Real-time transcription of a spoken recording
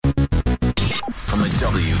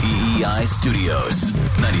WEEI Studios.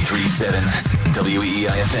 93.7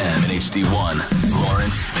 WEEI-FM and HD1.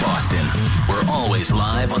 Lawrence, Boston. We're always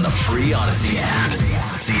live on the free Odyssey app.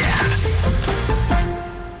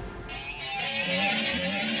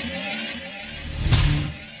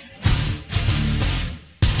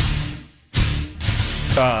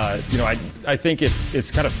 I think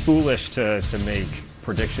it's kind of foolish to make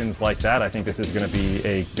predictions like that. I think this is going to be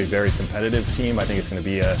a very competitive team. I think it's going to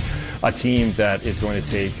be a team that is going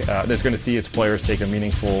to that's going to see its players take a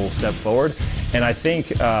meaningful step forward. And I think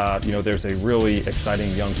there's a really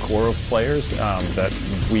exciting young core of players that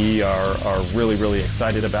we are really, really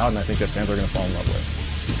excited about, and I think that fans are going to fall in love with.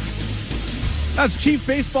 That's Chief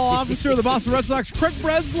Baseball Officer of the Boston Red Sox, Craig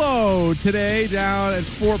Breslow, today down at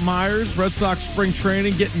Fort Myers. Red Sox spring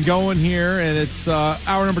training getting going here, and it's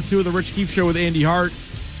hour number 2 of the Rich Keefe Show with Andy Hart.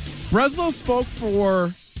 Breslow spoke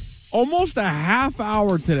for almost a half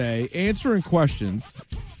hour today answering questions,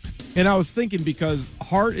 and I was thinking because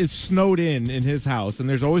Hart is snowed in his house, and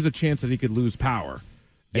there's always a chance that he could lose power.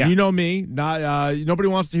 And you know me, nobody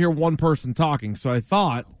wants to hear one person talking, so I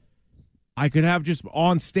thought I could have just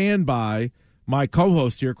on standby my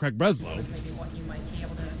co-host here, Craig Breslow,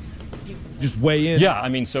 just weigh in. Yeah, I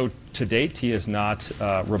mean, so to date, he has not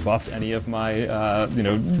rebuffed any of my,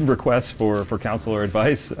 requests for counsel or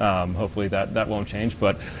advice. Hopefully that won't change.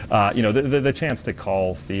 But, the chance to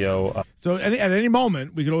call Theo. So at any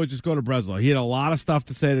moment, we could always just go to Breslow. He had a lot of stuff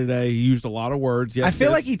to say today. He used a lot of words. Yes, I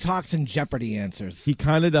feel like he talks in Jeopardy answers. He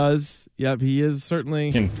kind of does. Yep, he is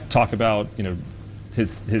certainly. Can talk about,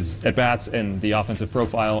 his at-bats and the offensive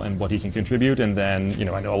profile and what he can contribute. And then,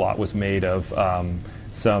 I know a lot was made of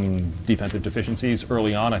some defensive deficiencies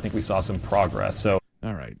early on. I think we saw some progress. So,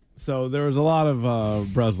 all right. So there was a lot of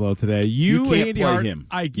Breslow today. You can't Andy play Hart, him.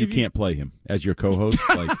 You can't play him as your co-host.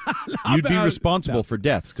 Like, you'd be responsible for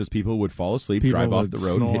deaths because people would fall asleep, drive off the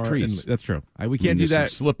road, and hit trees. That's true. We can't do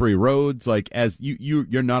that. Slippery roads, like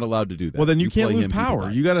you're not allowed to do that. Well, then you can't lose power.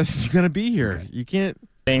 You gotta be here. Okay. You can't.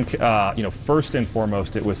 I think, first and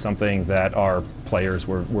foremost, it was something that our players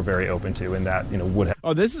were very open to, and that would have.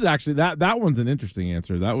 Oh, this is actually that one's an interesting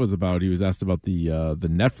answer. That was about he was asked about the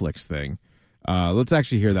Netflix thing. Let's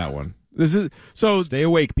actually hear that one. This is so. Stay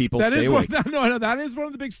awake, people. Stay awake. No, that is one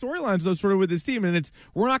of the big storylines, though, sort of with this team, and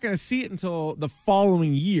we're not going to see it until the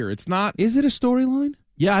following year. It's not. Is it a storyline?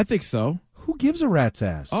 Yeah, I think so. Who gives a rat's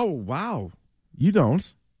ass? Oh wow, you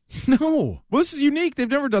don't. No. Well, this is unique. They've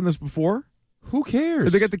never done this before. Who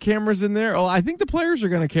cares? They got the cameras in there. Oh, I think the players are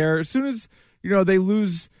going to care as soon as they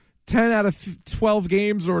lose 10 out of 12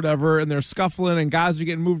 games or whatever, and they're scuffling, and guys are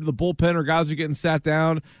getting moved to the bullpen or guys are getting sat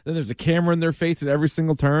down. Then there's a camera in their face at every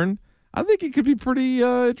single turn. I think it could be pretty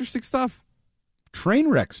interesting stuff. Train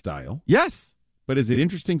wreck style. Yes. But is it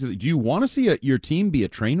interesting do you want to see your team be a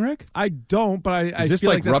train wreck? I don't, but I is this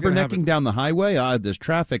feel like that's rubbernecking down the highway? There's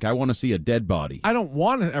traffic. I want to see a dead body. I don't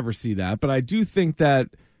want to ever see that, but I do think that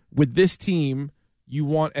with this team, you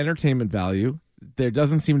want entertainment value. There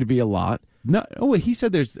doesn't seem to be a lot. No, he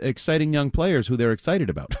said there's exciting young players who they're excited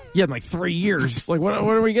about. Yeah, in like 3 years. Like, what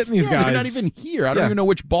are we getting these guys? They're not even here. I don't even know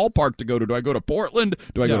which ballpark to go to. Do I go to Portland?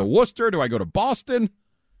 Do I go to Worcester? Do I go to Boston?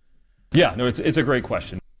 Yeah, no, it's a great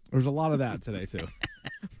question. There's a lot of that today, too.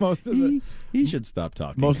 He should stop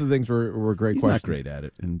talking. Most of the things were great He's questions. Not great at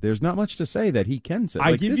it, and there's not much to say that he can say.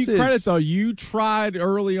 I give you credit, though. You tried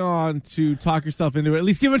early on to talk yourself into it. At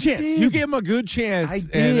least give him a chance. You gave him a good chance. I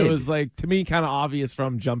did. And it was, to me, kind of obvious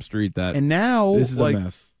from Jump Street that and now, this is a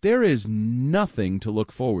mess. There is nothing to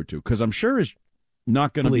look forward to, because I'm sure is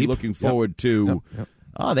not going to be looking forward to... Yep.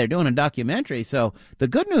 Oh, they're doing a documentary. So the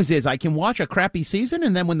good news is I can watch a crappy season,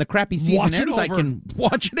 and then when the crappy season ends, I can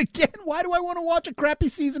watch it again. Why do I want to watch a crappy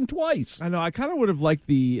season twice? I know. I kind of would have liked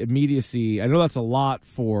the immediacy. I know that's a lot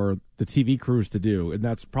for the TV crews to do, and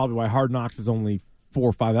that's probably why Hard Knocks is only 4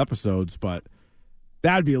 or 5 episodes, but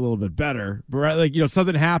that'd be a little bit better. But,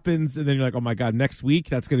 something happens, and then you're like, oh, my God, next week,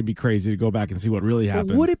 that's going to be crazy to go back and see what really happened.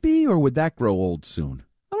 Well, would it be, or would that grow old soon?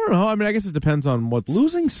 I don't know. I mean, I guess it depends on what's...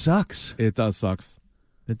 Losing sucks. It does sucks.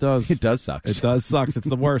 It does. It does suck. It does sucks. It's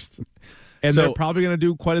the worst. And they're probably going to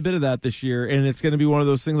do quite a bit of that this year. And it's going to be one of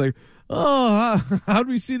those things like, how do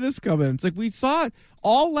we see this coming? It's like we saw it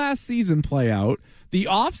all last season play out. The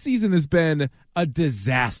offseason has been a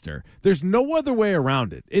disaster. There's no other way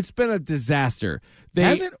around it. It's been a disaster.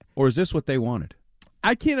 Has it? Or is this what they wanted?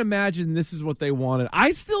 I can't imagine this is what they wanted.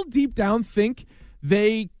 I still deep down think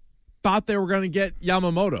they thought they were going to get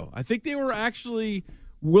Yamamoto. I think they were actually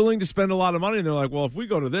willing to spend a lot of money, and they're like, well, if we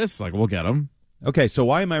go to this, we'll get him. Okay, so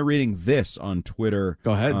why am I reading this on Twitter?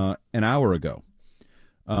 Go ahead. An hour ago?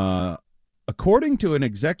 According to an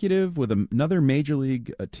executive with another major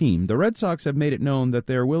league team, the Red Sox have made it known that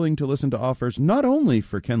they're willing to listen to offers not only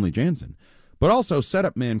for Kenley Jansen, but also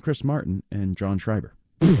setup man Chris Martin and John Schreiber.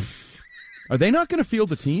 Are they not going to field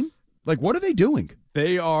the team? Like, what are they doing?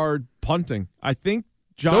 They are punting. I think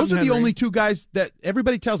those are the only two guys that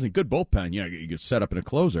everybody tells me, good bullpen. You get set up in a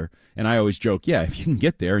closer. And I always joke, yeah, if you can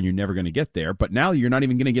get there, and you're never going to get there. But now you're not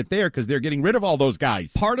even going to get there because they're getting rid of all those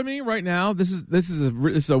guys. Part of me right now, this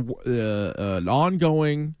is an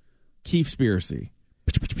ongoing Keefspiracy.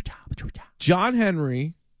 John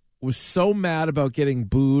Henry was so mad about getting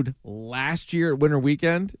booed last year at Winter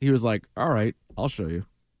Weekend. He was like, all right, I'll show you.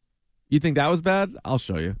 You think that was bad? I'll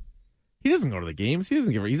show you. He doesn't go to the games. He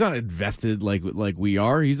doesn't give. He's not invested like we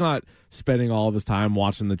are. He's not spending all of his time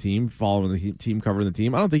watching the team, following the team, covering the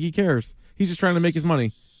team. I don't think he cares. He's just trying to make his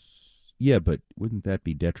money. Yeah, but wouldn't that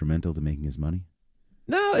be detrimental to making his money?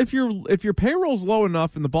 No, if your payroll's low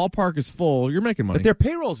enough and the ballpark is full, you're making money. But their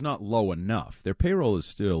payroll's not low enough. Their payroll is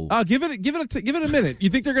still. Give it a minute.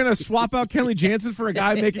 You think they're going to swap out Kenley Jansen for a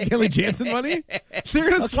guy making Kenley Jansen money?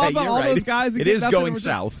 They're going to swap out all those guys. And it is going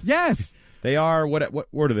south. Yes. They are, what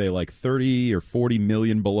are they, like 30 or 40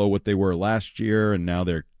 million below what they were last year, and now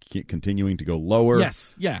they're continuing to go lower.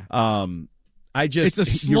 Yes, yeah. It's a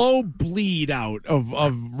slow bleed out of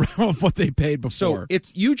what they paid before. So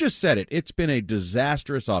you just said it. It's been a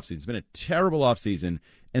disastrous offseason. It's been a terrible offseason.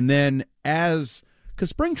 And then because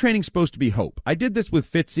spring training's supposed to be hope. I did this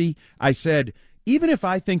with Fitzy. I said, even if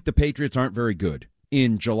I think the Patriots aren't very good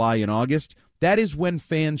in July and August, that is when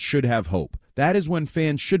fans should have hope. That is when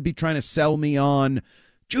fans should be trying to sell me on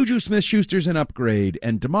Juju Smith-Schuster's an upgrade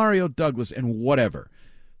and DeMario Douglas and whatever.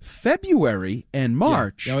 February and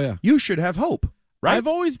March, you should have hope, right? I've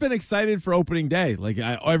always been excited for opening day. Like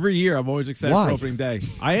every year, I'm always excited for opening day.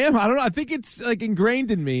 I am. I don't know. I think it's like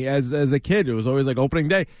ingrained in me as a kid. It was always like opening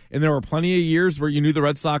day, and there were plenty of years where you knew the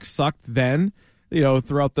Red Sox sucked then.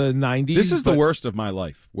 Throughout the 90s. This is the worst of my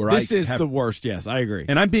life. This is the worst, yes, I agree.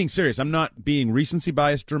 And I'm being serious. I'm not being recency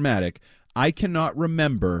bias dramatic. I cannot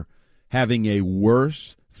remember having a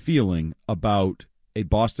worse feeling about a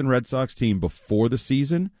Boston Red Sox team before the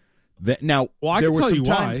season. I can tell you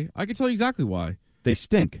why. I can tell you exactly why. They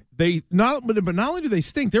stink. But not only do they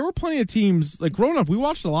stink, there were plenty of teams, like growing up, we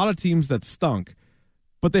watched a lot of teams that stunk.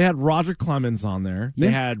 But they had Roger Clemens on there.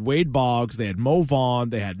 They had Wade Boggs. They had Mo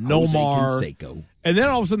Vaughn. They had Nomar. And then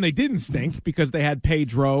all of a sudden they didn't stink because they had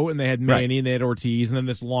Pedro and they had Manny and they had Ortiz and then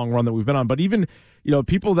this long run that we've been on. But even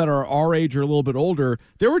people that are our age or a little bit older,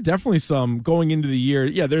 there were definitely some going into the year.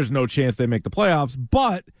 Yeah, there's no chance they make the playoffs.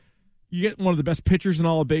 But you get one of the best pitchers in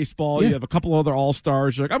all of baseball. Yeah. You have a couple other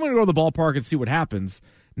all-stars. You're like, I'm going to go to the ballpark and see what happens.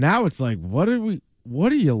 Now it's like, what are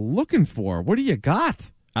you looking for? What do you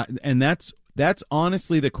got? And that's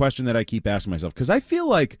honestly the question that I keep asking myself, because I feel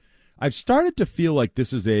like I've started to feel like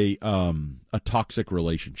this is a toxic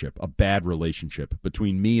relationship, a bad relationship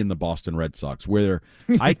between me and the Boston Red Sox, where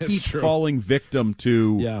I keep falling victim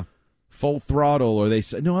to full throttle, or they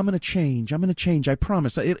say, no, I'm going to change, I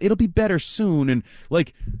promise, it'll be better soon, and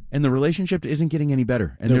the relationship isn't getting any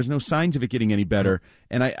better, and there's no signs of it getting any better,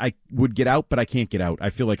 and I would get out, but I can't get out.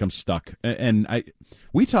 I feel like I'm stuck, and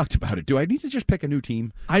we talked about it. Do I need to just pick a new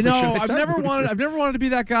team? I know. I've never wanted to be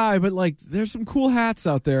that guy, but there's some cool hats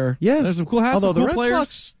out there. Yeah, there's some cool hats. Although some the cool Red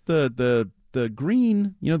players. Sox, the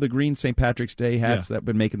green, the green St. Patrick's Day hats that have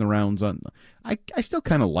been making the rounds on. I still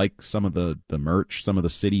kind of like some of the merch, some of the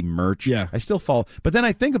city merch. Yeah, I still fall, but then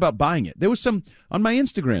I think about buying it. There was some on my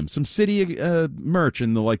Instagram, some city merch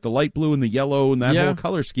in the light blue and the yellow and that whole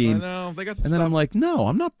color scheme. I know. They got some and then stuff. I'm like, no,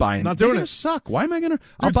 I'm not buying. Not doing it. Suck. Why am I gonna?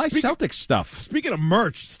 I'll buy Celtics stuff. Speaking of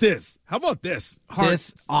merch, Stiz, how about this?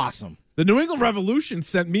 This awesome. The New England Revolution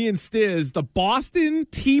sent me and Stiz the Boston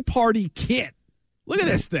Tea Party kit. Look at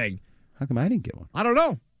this thing. How come I didn't get one? I don't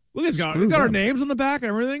know. Look, it's got our names on the back and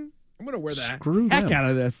everything. I'm going to wear the heck out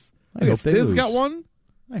of this. I hope they lose. Got one.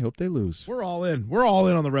 I hope they lose. We're all in. We're all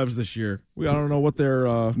in on the Revs this year. I don't know what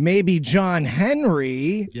they're... Maybe John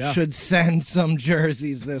Henry should send some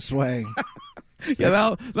jerseys this way.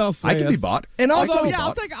 Yeah, that'll sway I can be bought. And also,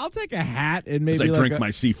 I'll take a hat and maybe as I drink my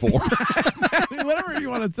C4. Whatever you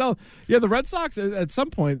want to sell. Yeah, the Red Sox at some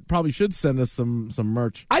point probably should send us some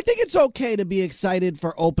merch. I think it's okay to be excited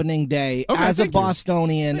for opening day as a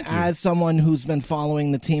Bostonian, as someone who's been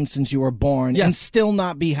following the team since you were born, and still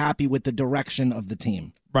not be happy with the direction of the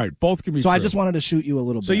team. Right, both can be. So true. I just wanted to shoot you a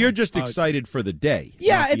little bit. So you're just excited for the day.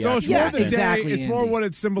 Yeah, it's more the exactly, day. It's more what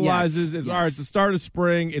it symbolizes. It's all right. It's the start of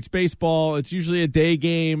spring. It's baseball. It's usually a day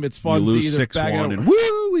game. It's fun. You lose to either 6-1 and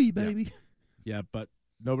woo-wee, baby. Yeah, but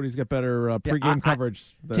nobody's got better pregame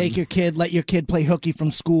coverage. Take your kid. Let your kid play hooky from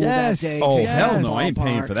school that day. Oh hell no! I ain't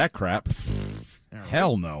paying for that crap.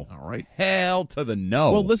 Hell no. All right. Hell to the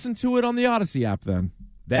no. Well, listen to it on the Odyssey app then.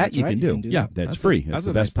 That you can do. Yeah, that's free. That's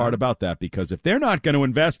the best part about that, because if they're not going to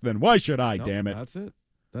invest, then why should I, damn it? That's it.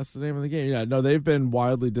 That's the name of the game. Yeah, no, they've been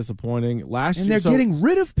wildly disappointing. Last year, and they're getting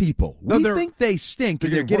rid of people. We think they stink,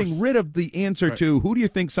 and they're getting worse. rid of the answer to who do you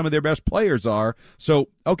think some of their best players are. So,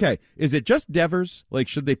 okay, is it just Devers? Like,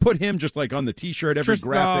 should they put him just like on the T-shirt, every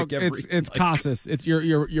graphic? It's Casas. It's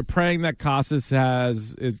you're praying that Casas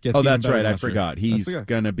gets. Oh, that's right. I forgot. He's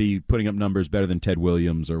going to be putting up numbers better than Ted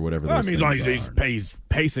Williams or whatever. Those things are. He's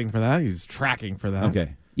pacing for that. He's tracking for that.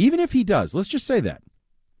 Okay, even if he does, let's just say that.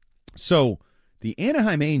 So. The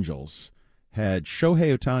Anaheim Angels had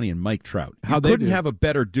Shohei Ohtani and Mike Trout. You couldn't have a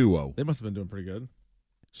better duo. They must have been doing pretty good.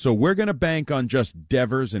 So we're going to bank on just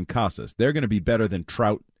Devers and Casas. They're going to be better than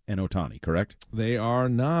Trout and Ohtani, correct? They are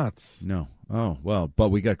not. No. Oh, well, but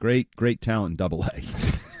we got great talent in Double-A.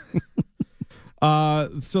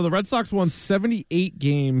 So the Red Sox won 78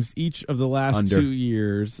 games each of the last 2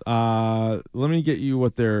 years. Let me get you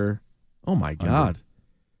what they're... Oh, my God. Under.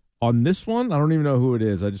 On this one, I don't even know who it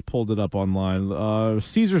is. I just pulled it up online.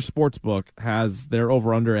 Caesar Sportsbook has their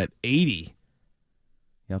over-under at 80.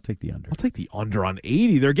 Yeah, I'll take the under. I'll take the under on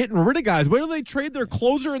 80. They're getting rid of guys. Wait till they trade their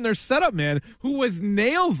closer and their setup man, who was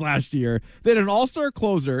nails last year. They had an all-star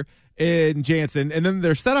closer in Jansen, and then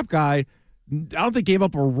their setup guy, I don't think gave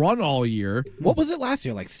up a run all year. What was it last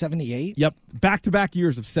year, like 78? Yep, back-to-back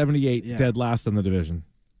years of 78, dead last in the division.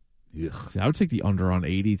 See, I would take the under on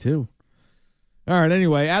 80, too. All right,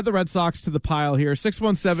 anyway, add the Red Sox to the pile here.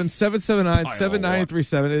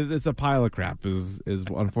 617-779-7937. It's a pile of crap, is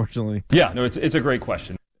unfortunately. Yeah, no, it's a great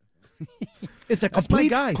question. It's a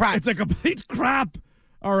complete crap. It's a complete crap.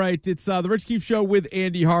 All right, it's the Rich Keefe Show with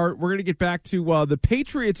Andy Hart. We're going to get back to the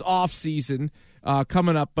Patriots off season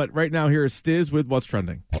coming up, but right now here is Stiz with What's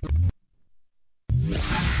Trending.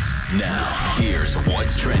 Now, here's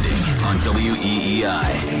What's Trending on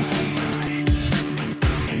WEEI.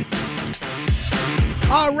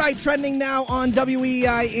 All right, trending now on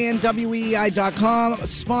WEEI and WEEI.com,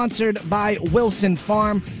 sponsored by Wilson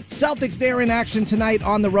Farm. Celtics, they're in action tonight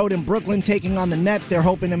on the road in Brooklyn, taking on the Nets. They're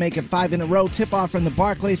hoping to make it 5 in a row. Tip-off from the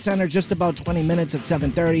Barclays Center, just about 20 minutes at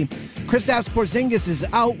 7:30. Kristaps Porzingis is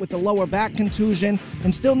out with a lower back contusion,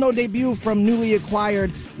 and still no debut from newly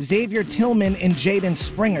acquired Xavier Tillman and Jaden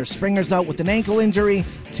Springer. Springer's out with an ankle injury,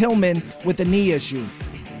 Tillman with a knee issue.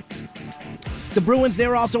 The Bruins,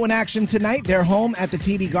 they're also in action tonight. They're home at the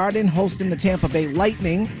TD Garden, hosting the Tampa Bay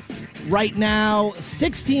Lightning. Right now,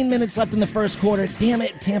 16 minutes left in the first quarter. Damn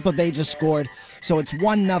it, Tampa Bay just scored. So it's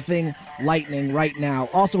 1-0 Lightning right now.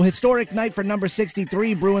 Also, historic night for number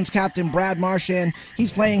 63, Bruins captain Brad Marchand.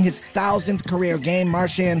 He's playing his 1,000th career game.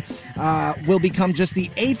 Marchand will become just the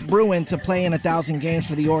 8th Bruin to play in 1,000 games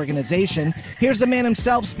for the organization. Here's the man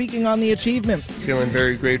himself speaking on the achievement. Feeling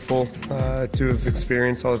very grateful to have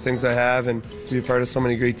experienced all the things I have and to be a part of so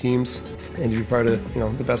many great teams and to be part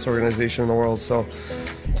of the best organization in the world. So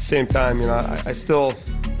at the same time, I still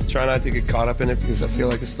try not to get caught up in it because I feel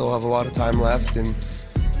like I still have a lot of time left and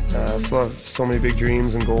still have so many big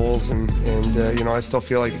dreams and goals and I still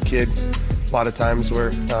feel like a kid a lot of times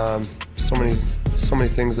where so many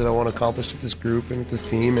things that I want to accomplish with this group and with this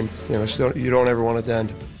team, and you don't ever want it to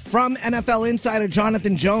end. From NFL insider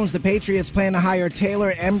Jonathan Jones, the Patriots plan to hire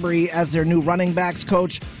Taylor Embry as their new running backs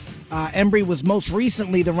coach. Embry was most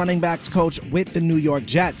recently the running backs coach with the New York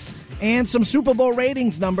Jets. And some Super Bowl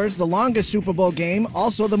ratings numbers, the longest Super Bowl game,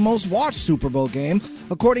 also the most watched Super Bowl game.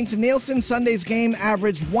 According to Nielsen, Sunday's game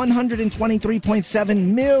averaged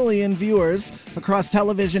 123.7 million viewers across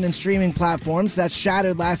television and streaming platforms. That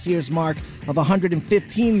shattered last year's mark of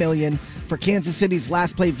 115 million for Kansas City's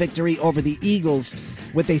last play victory over the Eagles,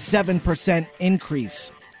 with a 7%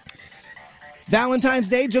 increase. Valentine's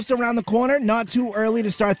Day just around the corner. Not too early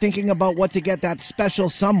to start thinking about what to get that special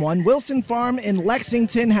someone. Wilson Farm in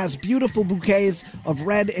Lexington has beautiful bouquets of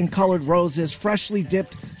red and colored roses, freshly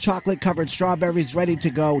dipped chocolate-covered strawberries ready to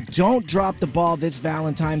go. Don't drop the ball this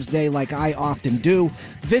Valentine's Day like I often do.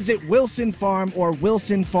 Visit Wilson Farm or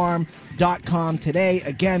wilsonfarm.com today.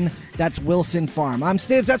 Again, that's Wilson Farm. I'm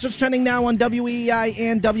Stiz. That's what's trending now on WEEI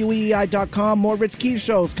and WEEI.com. More Rich Keefe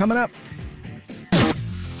shows coming up.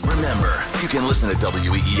 Remember, you can listen to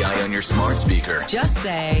WEEI on your smart speaker. Just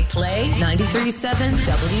say, play 93.7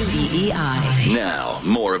 WEEI. Now,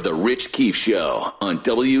 more of the Rich Keefe Show on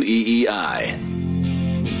WEEI.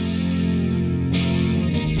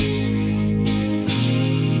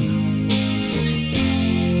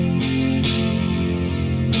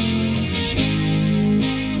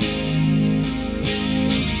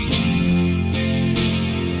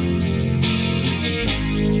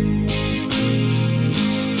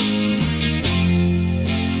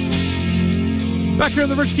 Back here on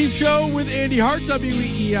the Rich Keefe Show with Andy Hart,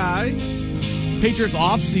 WEEI. Patriots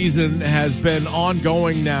offseason has been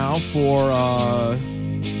ongoing now for,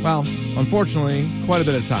 unfortunately, quite a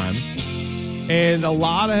bit of time. And a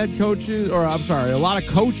lot of coaches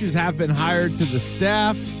have been hired to the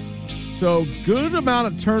staff. So good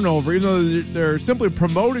amount of turnover, even though they're simply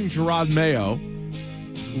promoting Gerard Mayo.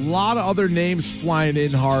 A lot of other names flying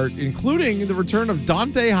in, Hart, including the return of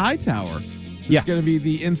Dante Hightower. He's going to be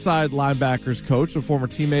the inside linebackers coach, a former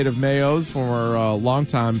teammate of Mayo's, former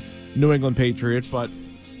longtime New England Patriot, but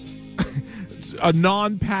a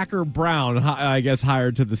non-Packer Brown, I guess,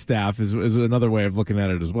 hired to the staff is another way of looking at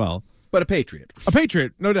it as well. But a Patriot. A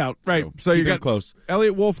Patriot, no doubt. Right. So you got close.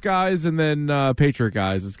 Elliott Wolf guys and then Patriot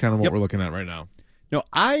guys is kind of what we're looking at right now. No,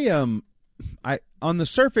 I on the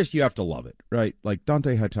surface you have to love it, right? Like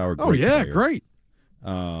Dante Hightower. Oh yeah, player. Great.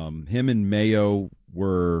 Him and Mayo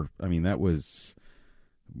that was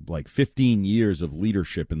like 15 years of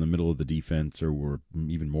leadership in the middle of the defense, or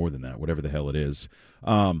even more than that, whatever the hell it is.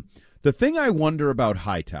 The thing I wonder about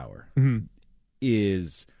Hightower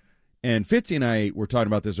is, and Fitzy and I were talking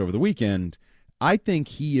about this over the weekend, I think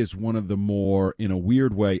he is one of the more, in a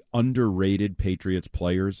weird way, underrated Patriots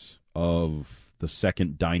players of the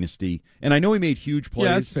second dynasty. And I know he made huge plays.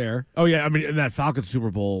 Yeah, that's fair. Oh, yeah, I mean, in that Falcons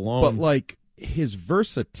Super Bowl alone. But, like, his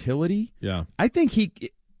versatility, I think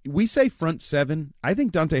we say front seven. I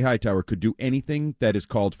think Dante Hightower could do anything that is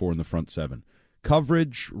called for in the front seven.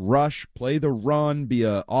 Coverage, rush, play the run, be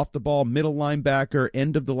a off-the-ball middle linebacker,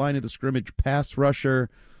 end of the line of the scrimmage pass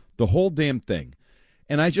rusher, the whole damn thing.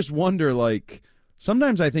 And I just wonder, like,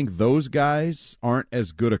 sometimes I think those guys aren't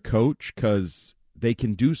as good a coach because they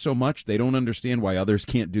can do so much, they don't understand why others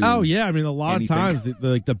can't do. Oh yeah, I mean a lot anything. of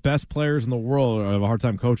times the best players in the world have a hard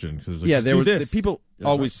time coaching. Like, there was people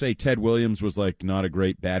always say Ted Williams was like not a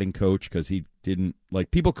great batting coach because he didn't,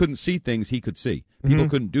 like, people couldn't see things he could see, people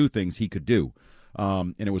couldn't do things he could do,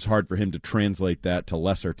 and it was hard for him to translate that to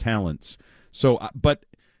lesser talents. So, but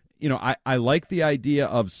you know, I like the idea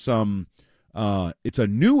of some. It's a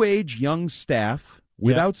new age young staff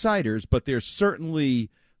with outsiders, but there's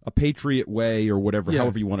certainly a Patriot way or whatever,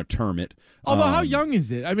 however you want to term it. Although, how young is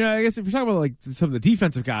it? I mean, I guess if you're talking about like some of the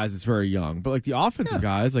defensive guys, it's very young. But like the offensive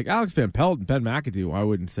guys, like Alex Van Pelt and Ben McAdoo, I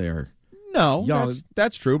wouldn't say are young.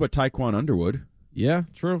 That's true. But Taekwon Underwood,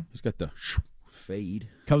 true. He's got the fade.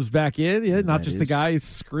 Comes back in, not just the guy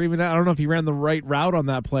screaming out. I don't know if he ran the right route on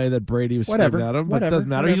that play that Brady was screaming at him, but it doesn't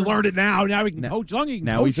matter. He's learned it now. Now he can coach young.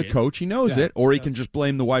 Now he's a coach. He knows it. Or he can just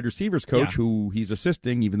blame the wide receivers coach who he's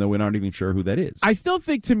assisting, even though we're not even sure who that is. I still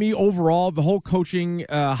think, to me, overall, the whole coaching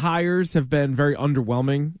hires have been very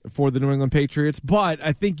underwhelming for the New England Patriots, but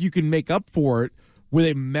I think you can make up for it with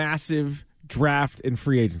a massive draft and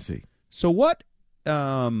free agency. So what...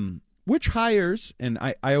 which hires, and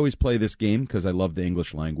I always play this game because I love the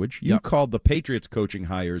English language, you called the Patriots coaching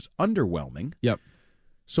hires underwhelming. Yep.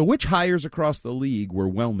 So which hires across the league were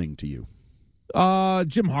whelming to you?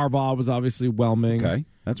 Jim Harbaugh was obviously whelming. Okay,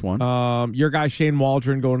 that's one. Your guy Shane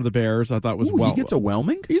Waldron going to the Bears, I thought was he gets a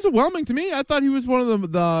whelming? He's a whelming to me. I thought he was one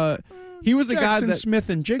of the he was a guy that Smith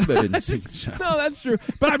and Jigba didn't think so. No, that's true.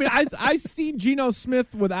 But I mean, I've seen Geno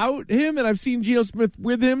Smith without him, and I've seen Geno Smith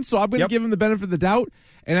with him, so I'm going to give him the benefit of the doubt.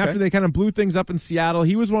 And after they kind of blew things up in Seattle,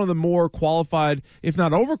 he was one of the more qualified, if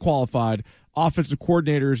not overqualified, offensive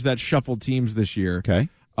coordinators that shuffled teams this year. Okay.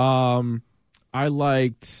 I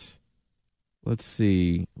liked, let's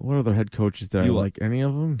see, what other head coaches did I like? Any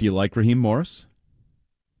of them? Do you like Raheem Morris?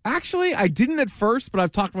 Actually, I didn't at first, but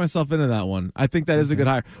I've talked myself into that one. I think that is a good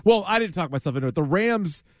hire. Well, I didn't talk myself into it. The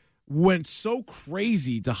Rams went so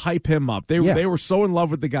crazy to hype him up. They were so in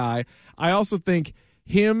love with the guy. I also think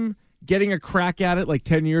him getting a crack at it like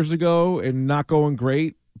 10 years ago and not going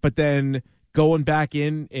great, but then going back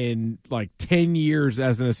in like 10 years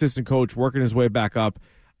as an assistant coach, working his way back up,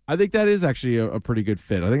 I think that is actually a pretty good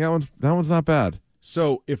fit. I think that one's not bad.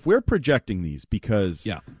 So if we're projecting these, because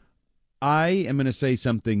I am going to say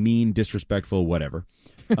something mean, disrespectful, whatever.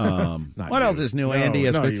 What else is new, Andy,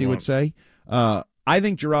 as Fitzy would say? I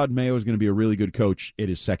think Gerard Mayo is going to be a really good coach at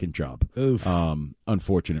his second job.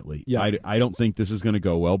 Unfortunately. Yeah. I don't think this is going to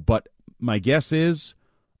go well, but my guess is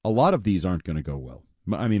a lot of these aren't going to go well.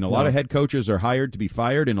 I mean, a lot of head coaches are hired to be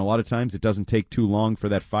fired, and a lot of times it doesn't take too long for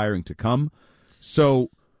that firing to come.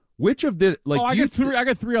 So which of the... I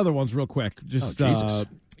got three other ones real quick. Just Jesus.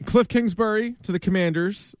 Cliff Kingsbury to the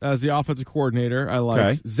Commanders as the offensive coordinator. I liked.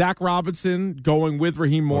 Okay. Zach Robinson going with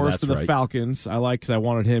Raheem Morris to the Falcons. I like because I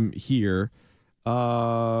wanted him here.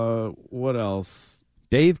 What else?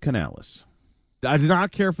 Dave Canales. I did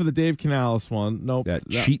not care for the Dave Canales one. Nope. That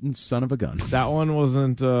cheating son of a gun. That one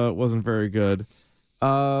wasn't very good.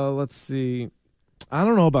 Let's see. I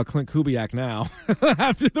don't know about Clint Kubiak now.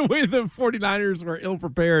 After the way the 49ers were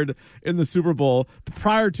ill-prepared in the Super Bowl.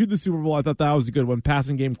 Prior to the Super Bowl, I thought that was a good one.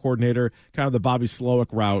 Passing game coordinator, kind of the Bobby Slowick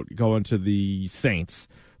route going to the Saints.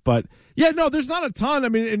 But, yeah, no, there's not a ton. I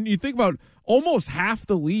mean, and you think about almost half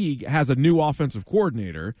the league has a new offensive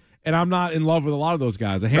coordinator, and I'm not in love with a lot of those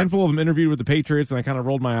guys. A handful of them interviewed with the Patriots, and I kind of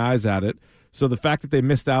rolled my eyes at it. So the fact that they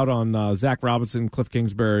missed out on Zach Robinson, Cliff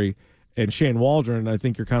Kingsbury, and Shane Waldron, I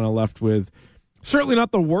think you're kind of left with certainly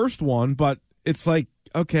not the worst one, but it's like,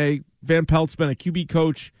 okay, Van Pelt's been a QB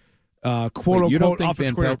coach, quote-unquote. You don't think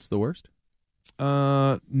Van Pelt's the worst?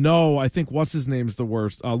 No, I think what's his name's the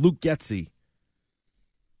worst. Luke Getsy.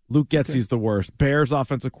 Luke Getsy's the worst. Bears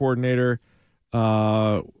offensive coordinator.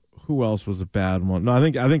 Who else was a bad one? No, I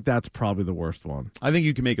think that's probably the worst one. I think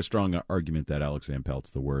you can make a strong argument that Alex Van Pelt's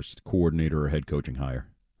the worst coordinator or head coaching hire.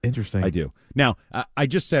 Interesting. I do. Now, I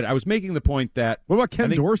just said, I was making the point that... What about Ken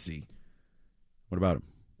Dorsey? What about him?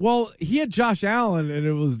 Well, he had Josh Allen,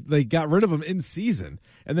 and they got rid of him in season,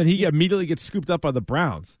 and then he immediately gets scooped up by the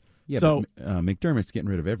Browns. Yeah, so but, McDermott's getting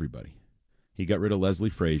rid of everybody. He got rid of Leslie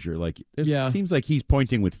Frazier. It seems like he's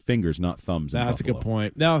pointing with fingers, not thumbs. That's a good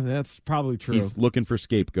point. No, that's probably true. He's looking for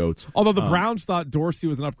scapegoats. Although the Browns thought Dorsey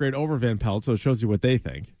was an upgrade over Van Pelt, so it shows you what they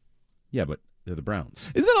think. Yeah, but they're the Browns.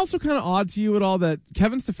 Isn't it also kind of odd to you at all that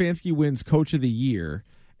Kevin Stefanski wins Coach of the Year,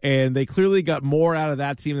 and they clearly got more out of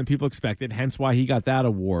that team than people expected, hence why he got that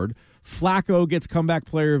award. Flacco gets Comeback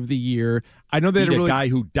Player of the Year. I know they had a guy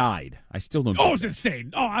who died. I still don't. Oh, it's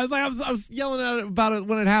insane. Oh, I was yelling about it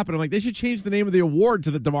when it happened. I'm like, they should change the name of the award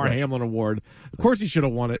to the DeMar Hamlin Award. Of course, he should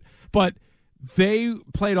have won it. But they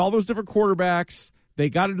played all those different quarterbacks. They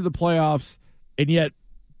got into the playoffs, and yet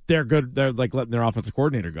they're good. They're like letting their offensive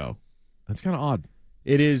coordinator go. That's kind of odd.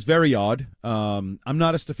 It is very odd. I'm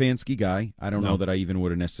not a Stefanski guy. I don't know that I even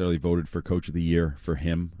would have necessarily voted for Coach of the Year for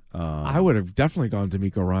him. I would have definitely gone to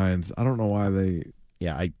D'Amico Ryans. I don't know why they...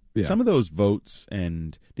 Yeah, some of those votes,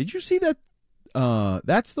 and did you see that?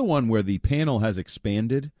 That's the one where the panel has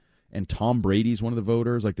expanded, and Tom Brady's one of the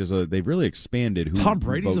voters. Like, they've really expanded. Tom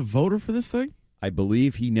Brady's a voter for this thing? I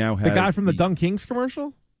believe he now has... The guy from the Dung Kings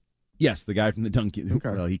commercial? Yes, the guy from the Dunk. Okay.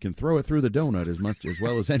 Well, he can throw it through the donut as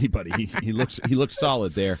well as anybody. He looks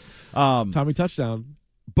solid there. Tommy touchdown.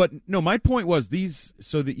 But no, my point was these.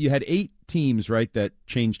 So that you had 8 teams, right, that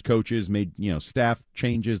changed coaches, made staff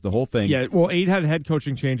changes, the whole thing. Yeah, well, 8 had head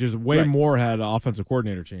coaching changes. Way more had offensive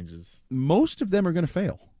coordinator changes. Most of them are going to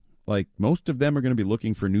fail. Like most of them are going to be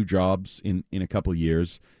looking for new jobs in a couple of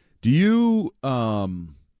years. Do you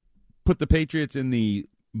put the Patriots in the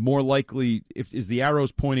more likely, is the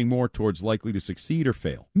arrows pointing more towards likely to succeed or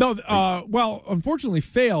fail? No, well, unfortunately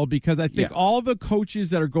fail, because I think all the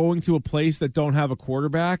coaches that are going to a place that don't have a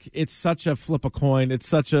quarterback, it's such a flip a coin. It's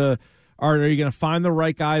such a, are you going to find the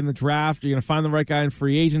right guy in the draft? Are you going to find the right guy in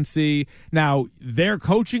free agency? Now, their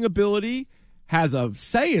coaching ability has a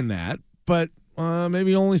say in that, but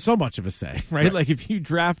maybe only so much of a say, right? Like if you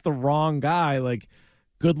draft the wrong guy, like,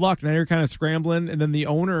 good luck. Now you're kind of scrambling, and then the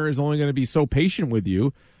owner is only going to be so patient with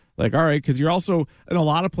you. Like, all right, because you're also, in a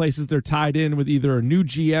lot of places, they're tied in with either a new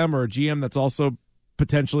GM or a GM that's also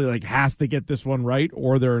potentially, like, has to get this one right,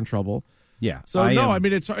 or they're in trouble. Yeah. So, I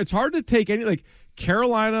mean, it's hard to take any, like,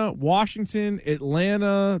 Carolina, Washington,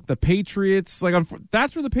 Atlanta, the Patriots. Like,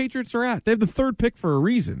 that's where the Patriots are at. They have the 3rd pick for a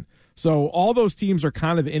reason. So all those teams are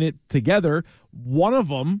kind of in it together. One of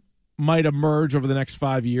them might emerge over the next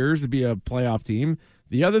 5 years to be a playoff team.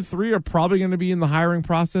 The other 3 are probably going to be in the hiring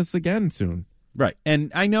process again soon. Right.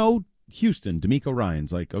 And I know Houston, D'Amico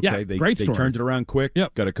Ryans, like, okay, they turned it around quick,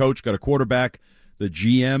 got a coach, got a quarterback. The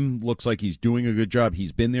GM looks like he's doing a good job.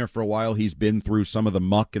 He's been there for a while. He's been through some of the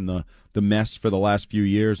muck and the mess for the last few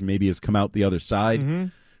years, maybe has come out the other side. Mm-hmm.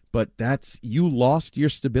 But you lost your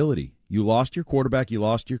stability. You lost your quarterback. You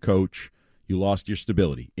lost your coach. You lost your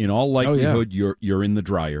stability. In all likelihood, you're in the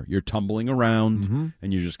dryer. You're tumbling around,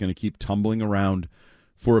 and you're just going to keep tumbling around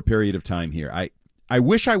for a period of time here. I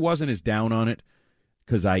wish I wasn't as down on it,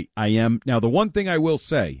 because I am. Now, the one thing I will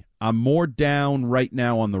say, I'm more down right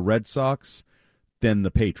now on the Red Sox than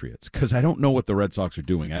the Patriots, because I don't know what the Red Sox are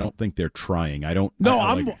doing. I don't think they're trying.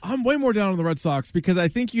 I'm way more down on the Red Sox, because I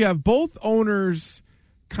think you have both owners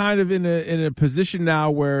kind of in a position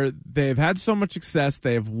now where they've had so much success,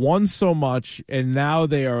 they have won so much, and now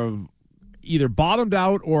they are either bottomed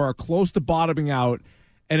out or are close to bottoming out.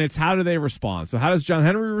 And it's how do they respond? So how does John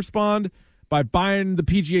Henry respond? By buying the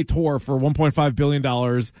PGA Tour for $1.5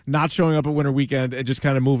 billion, not showing up at winter weekend, and just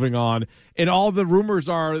kind of moving on. And all the rumors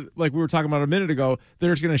are, like we were talking about a minute ago,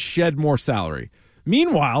 they're just going to shed more salary.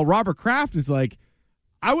 Meanwhile, Robert Kraft is like,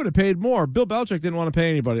 I would have paid more. Bill Belichick didn't want to pay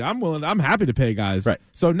anybody. I'm happy to pay guys. Right.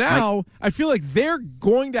 So now I feel like they're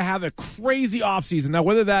going to have a crazy offseason. Now,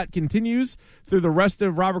 whether that continues through the rest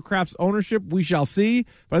of Robert Kraft's ownership, we shall see.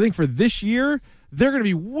 But I think for this year, they're going to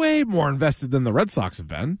be way more invested than the Red Sox have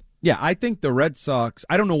been. Yeah, I think the Red Sox,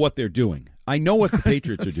 I don't know what they're doing. I know what the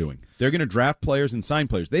Patriots are doing. They're going to draft players and sign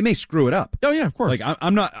players. They may screw it up. Oh, yeah, of course. Like,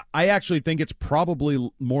 I'm not. I actually think it's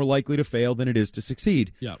probably more likely to fail than it is to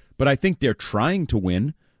succeed. Yeah. But I think they're trying to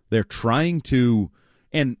win. They're trying to,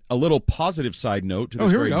 and a little positive side note to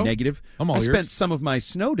this very negative. I spent some of my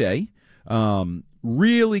snow day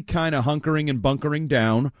really kind of hunkering and bunkering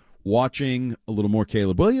down, watching a little more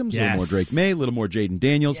Caleb Williams, a little more Drake May, a little more Jaden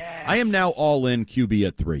Daniels. Yes. I am now all in QB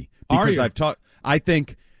at 3 because I've talked. I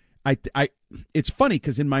think it's funny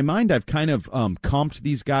because in my mind I've kind of comped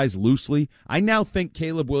these guys loosely. I now think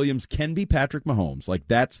Caleb Williams can be Patrick Mahomes. Like,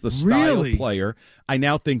 that's the style of player. I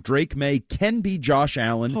now think Drake May can be Josh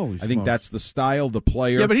Allen. I think that's the style, the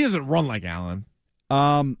player. Yeah, but he doesn't run like Allen.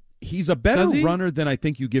 He's a better runner than I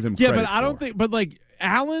think you give him credit but I don't for. think. But like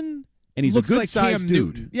Allen. And he's looks a good like sized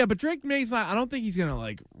dude. Yeah, but Drake May's not. I don't think he's gonna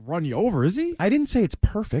like run you over, is he? I didn't say it's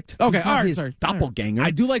perfect. Okay, he's not his doppelganger.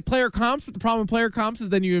 I do like player comps, but the problem with player comps is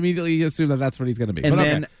then you immediately assume that that's what he's gonna be. And but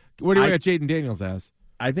then what do you got Jaden Daniels as?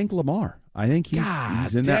 I think Lamar. I think he's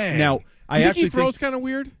in that. Now, I actually actually he throws kind of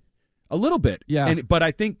weird. A little bit, yeah. But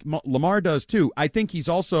I think Lamar does too. I think he's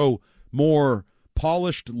also more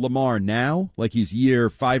polished Lamar now, like he's year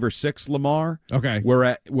 5 or 6 Lamar. Okay.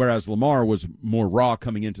 Whereas Lamar was more raw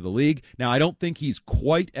coming into the league. Now, I don't think he's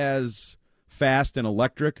quite as fast and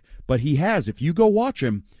electric, but he has. If you go watch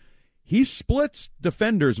him, he splits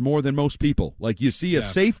defenders more than most people. Like, you see a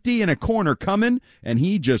safety in a corner coming, and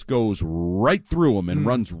he just goes right through him and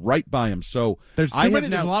runs right by him. So there's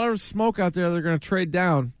there's a lot of smoke out there they're going to trade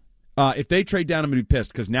down. If they trade down, I'm going to be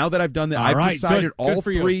pissed because now that I've done that, I've decided all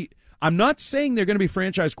three. I'm not saying they're going to be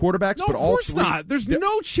franchise quarterbacks, but all three. Of course not. There's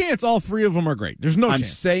no chance all 3 of them are great. There's no chance. I'm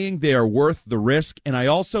saying they are worth the risk, and I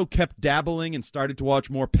also kept dabbling and started to watch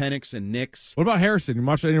more Penix and Knicks. What about Harrison? You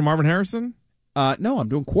watched any of Marvin Harrison? No, I'm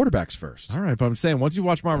doing quarterbacks first. All right, but I'm saying once you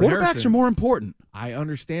watch Marvin Harrison. Quarterbacks are more important. I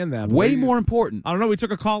understand that. Way more important. I don't know. We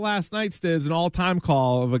took a call last night, Stiz, an all-time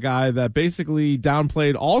call of a guy that basically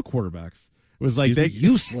downplayed all quarterbacks. It was like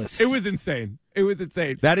useless. It was insane. It was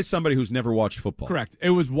insane. That is somebody who's never watched football. Correct.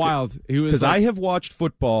 It was wild. Because I have watched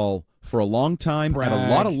football for a long time at a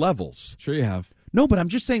lot of levels. Sure you have. No, but I'm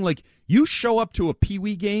just saying, like, you show up to a Pee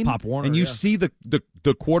Wee game Pop Warner, and you see the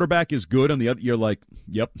quarterback is good on the other. You're like,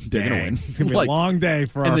 yep, they're going to win. It's going to be a long day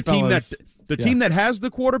for our fellas. The team that has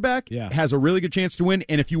the quarterback has a really good chance to win.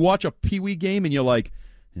 And if you watch a Pee Wee game and you're like,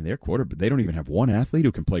 and their quarterback, they don't even have one athlete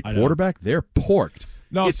who can play quarterback, they're porked.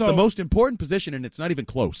 No, it's the most important position, and it's not even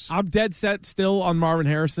close. I'm dead set still on Marvin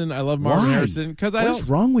Harrison. I love Marvin Harrison. What is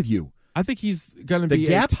wrong with you? I think he's going to be the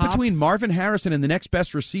gap between Marvin Harrison and the next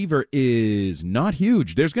best receiver is not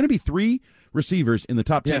huge. There's going to be 3 receivers in the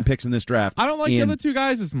top 10 picks in this draft. I don't like the other 2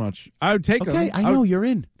 guys as much. I would take them. Okay, I know you're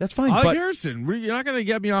in. That's fine. I like Harrison. You're not going to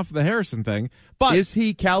get me off of the Harrison thing. But is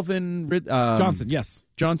he Calvin Johnson? Yes.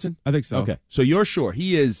 Johnson? I think so. Okay. So you're sure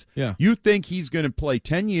he is. Yeah. You think he's going to play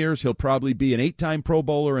 10 years. He'll probably be an 8-time Pro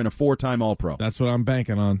Bowler and a 4-time All-Pro. That's what I'm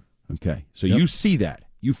banking on. Okay. So you see that.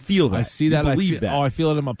 You feel that. I see that. You believe that. Oh, I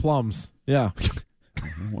feel it in my plums. Yeah. I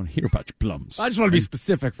don't want to hear about your plums. I just want to be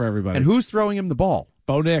specific for everybody. And who's throwing him the ball?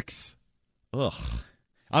 Bo Nix. Ugh.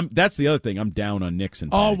 That's the other thing. I'm down on Nix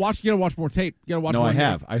and Penix. You got to watch more tape. You got to watch more I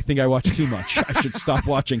have. I think I watch too much. I should stop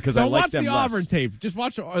watching because I like them less. Watch the Auburn tape. Just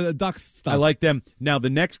watch the Ducks stuff. I like them. Now,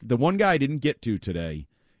 the one guy I didn't get to today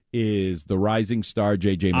is the rising star,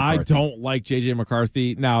 J.J. McCarthy. I don't like J.J.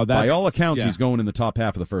 McCarthy. Now, by all accounts, he's going in the top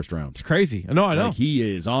half of the first round. It's crazy. No, I know. Like,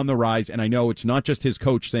 he is on the rise, and I know it's not just his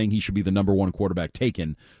coach saying he should be the number 1 quarterback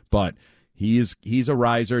taken, but he's a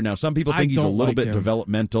riser. Now, some people think he's a little bit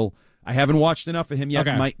developmental. I haven't watched enough of him yet.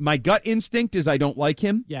 Okay. My gut instinct is I don't like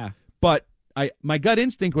him. Yeah. But my gut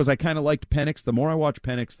instinct was I kind of liked Penix. The more I watch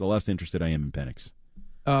Penix, the less interested I am in Penix.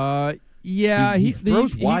 Yeah, he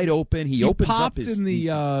throws wide open. He opens up his in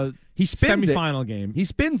the he spins semifinal game. He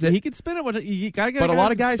spins it. He can spin it. But a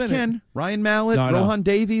lot of guys can. Ryan Mallett, Rohan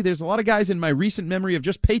Davey. There's a lot of guys in my recent memory of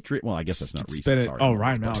just Patriot. Well, I guess that's not recent. Spin it. Sorry,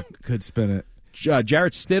 Ryan Mallett could spin it.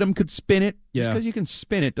 Jarrett Stidham could spin it. Yeah. Just because you can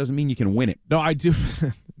spin it doesn't mean you can win it. No, I do.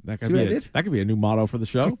 That could be a new motto for the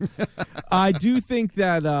show. I do think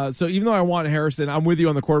that. So even though I want Harrison, I'm with you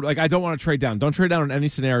on the quarterback. Like, I don't want to trade down. Don't trade down in any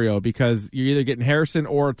scenario because you're either getting Harrison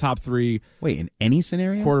or a top 3. Wait, in any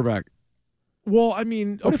scenario? Quarterback. Well, I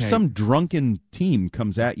mean, what if some drunken team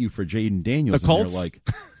comes at you for Jaden Daniels? The Colts? And they're like,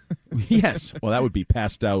 Yes. Well, that would be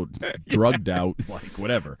passed out, drugged out, like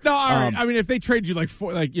whatever. No, all right. I mean, if they trade you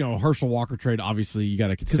Herschel Walker trade, obviously you got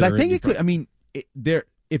to consider. Because I think it could. I mean,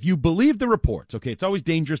 if you believe the reports, okay, it's always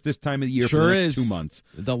dangerous this time of the year for the next 2 months.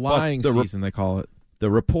 The lying season, they call it. The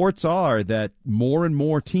reports are that more and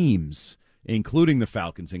more teams, including the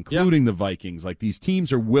Falcons, including the Vikings, like these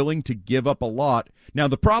teams are willing to give up a lot. Now,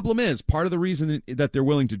 the problem is, part of the reason that they're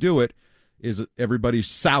willing to do it is everybody's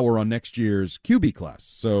sour on next year's QB class.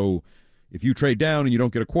 So if you trade down and you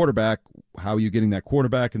don't get a quarterback, how are you getting that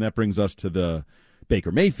quarterback? And that brings us to the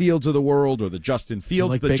Baker Mayfields of the world or the Justin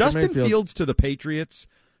Fields. The Justin Fields to the Patriots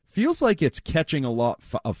feels like it's catching a lot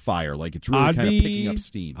of fire, like it's really kind of picking up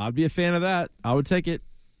steam. I'd be a fan of that. I would take it.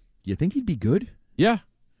 You think he'd be good? Yeah.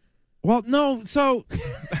 Well, no. So,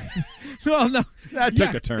 well, no. That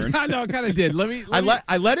took a turn. I know, it kind of did.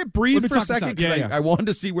 I let it breathe for a second because I wanted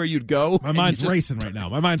to see where you'd go. My mind's racing right now.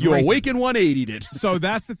 You awaken 180'd it. So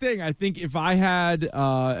that's the thing. I think if I had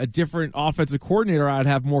a different offensive coordinator, I'd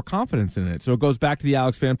have more confidence in it. So it goes back to the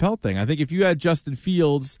Alex Van Pelt thing. I think if you had Justin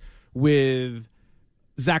Fields with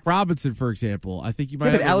Zach Robinson, for example, I think you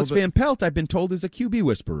might have but Alex Van Pelt, I've been told, is a QB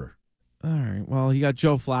whisperer. All right. Well, he got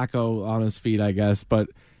Joe Flacco on his feet, I guess, but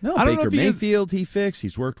no, Baker Mayfield, he fixed.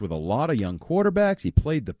 He's worked with a lot of young quarterbacks. He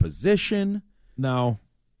played the position. No.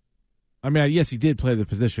 I mean, yes, he did play the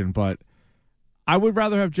position, but I would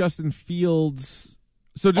rather have Justin Fields.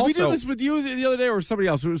 So did we do this with you the other day or somebody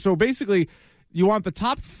else? So basically, you want the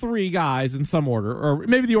top three guys in some order, or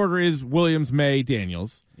maybe the order is Williams, May,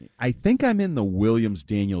 Daniels. I think I'm in the Williams,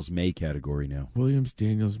 Daniels, May category now. Williams,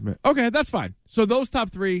 Daniels, May. Okay, that's fine. So those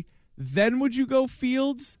top three. Then would you go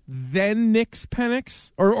Fields, then Nix,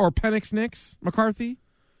 Penix, or Penix, Nix, McCarthy?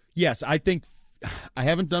 Yes, I think I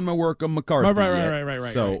haven't done my work on McCarthy Right.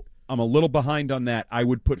 So I'm a little behind on that. I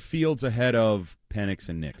would put Fields ahead of Penix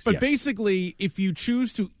and Nix. But basically, if you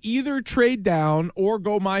choose to either trade down or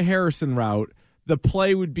go my Harrison route, the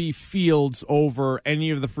play would be Fields over any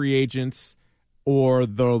of the free agents or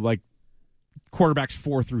the quarterbacks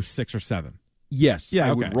 4 through 6 or 7. Yes,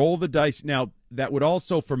 I would roll the dice. Now, that would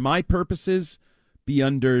also, for my purposes, be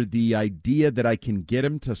under the idea that I can get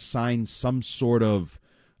him to sign some sort of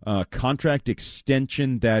contract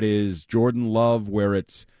extension that is Jordan Love, where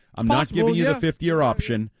I'm not giving you the 5th-year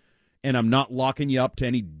option, and I'm not locking you up to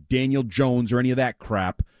any Daniel Jones or any of that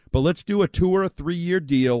crap. But let's do a 2 or a 3-year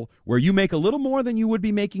deal where you make a little more than you would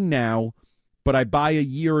be making now, but I buy a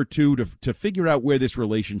year or two to figure out where this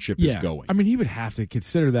relationship is going. I mean, he would have to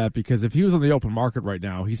consider that because if he was on the open market right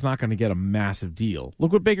now, he's not going to get a massive deal.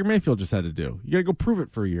 Look what Baker Mayfield just had to do. You got to go prove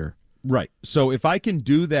it for a year. Right. So if I can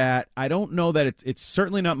do that, I don't know that it's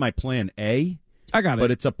certainly not my plan A. I got it.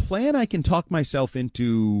 But it's a plan I can talk myself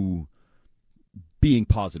into being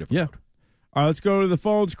positive about. All right, let's go to the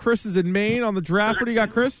phones. Chris is in Maine on the draft. What do you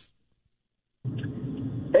got, Chris?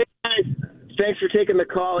 Hey, guys. Thanks for taking the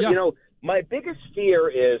call. Yeah. My biggest fear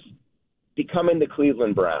is becoming the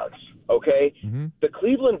Cleveland Browns, okay? Mm-hmm. The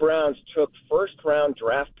Cleveland Browns took first-round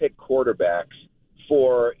draft pick quarterbacks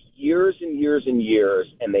for years and years and years,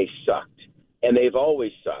 and they sucked, and they've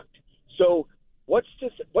always sucked. So what's to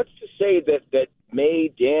say that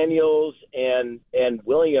May, Daniels, and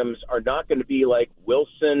Williams are not going to be like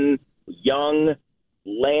Wilson, Young,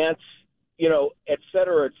 Lance, et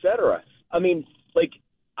cetera, et cetera? I mean,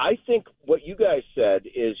 I think what you guys said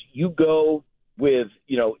is you go with,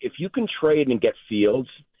 if you can trade and get Fields,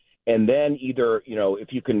 and then either,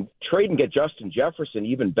 if you can trade and get Justin Jefferson,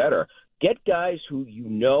 even better, get guys who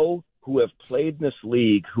who have played in this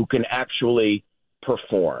league who can actually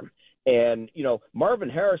perform. And, Marvin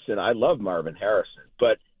Harrison, I love Marvin Harrison,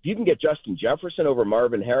 but if you can get Justin Jefferson over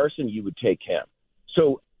Marvin Harrison, you would take him.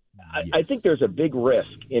 So I think there's a big risk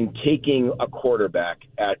in taking a quarterback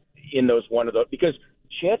in those one of those, because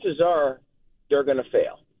chances are they're going to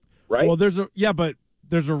fail, right? Well, there's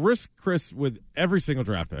a risk, Chris, with every single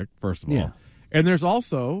draft pick, first of all. And there's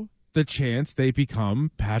also the chance they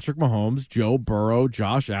become Patrick Mahomes, Joe Burrow,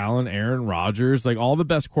 Josh Allen, Aaron Rodgers, all the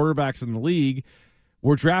best quarterbacks in the league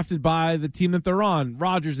were drafted by the team that they're on.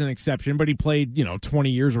 Rodgers an exception, but he played, 20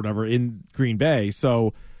 years or whatever in Green Bay.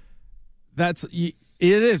 So it's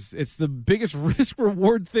the biggest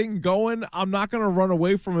risk-reward thing going. I'm not going to run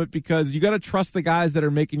away from it because you got to trust the guys that are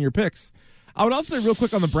making your picks. I would also say real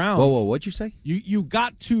quick on the Browns. Whoa, what'd you say? You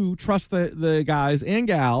got to trust the guys and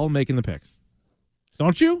gal making the picks.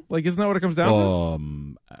 Don't you? Isn't that what it comes down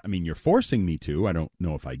to? I mean, you're forcing me to. I don't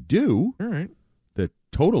know if I do. All right. The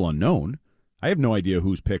total unknown. I have no idea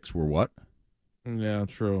whose picks were what. Yeah,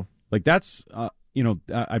 true. That's,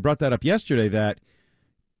 I brought that up yesterday that,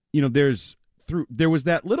 there was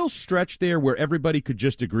that little stretch there where everybody could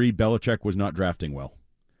just agree Belichick was not drafting well.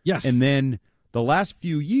 Yes. And then the last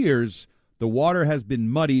few years, the water has been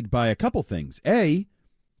muddied by a couple things. A,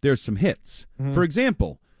 there's some hits. For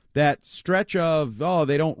example, that stretch of,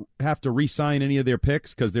 they don't have to re-sign any of their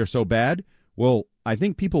picks because they're so bad. Well, I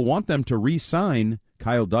think people want them to re-sign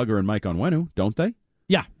Kyle Duggar and Mike Onwenu, don't they?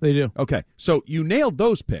 Yeah, they do. Okay, so you nailed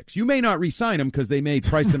those picks. You may not re-sign them because they may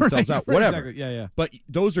price themselves out, whatever. Exactly. Yeah. But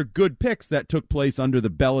those are good picks that took place under the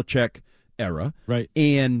Belichick era. Right.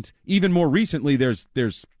 And even more recently, there's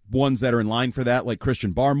ones that are in line for that, like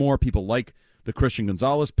Christian Barmore. People like the Christian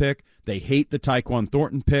Gonzalez pick. They hate the Tyquan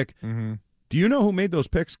Thornton pick. Do you know who made those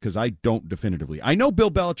picks? Because I don't definitively. I know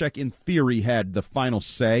Bill Belichick, in theory, had the final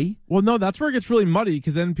say. Well, no, that's where it gets really muddy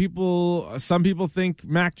because then some people think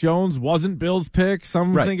Mac Jones wasn't Bill's pick.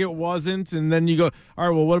 Some think it wasn't. And then you go, all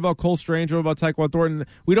right, well, what about Cole Strange? What about Tyquan Thornton?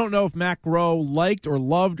 We don't know if Mac Groh liked or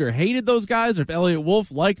loved or hated those guys, or if Elliott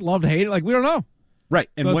Wolf liked, loved, hated. Like, we don't know. Right.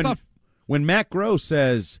 And so when Mac Groh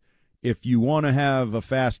says, if you want to have a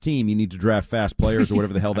fast team, you need to draft fast players or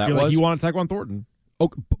whatever the hell that was. Like he wanted Tyquan Thornton. Oh,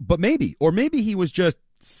 but maybe. Or maybe he was just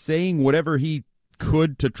saying whatever he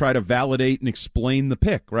could to try to validate and explain the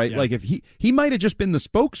pick, right? Yeah. Like if he might have just been the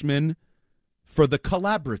spokesman for the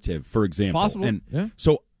collaborative, for example. It's possible. And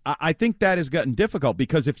so I think that has gotten difficult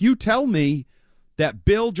because if you tell me that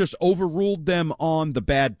Bill just overruled them on the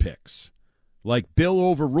bad picks, like Bill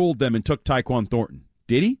overruled them and took Tyquan Thornton.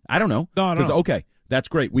 Did he? I don't know. No. Okay. That's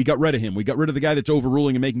great. We got rid of him. We got rid of the guy that's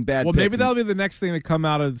overruling and making bad picks. Well, maybe that'll be the next thing to come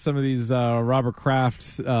out of some of these Robert Kraft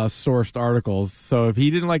sourced articles. So if he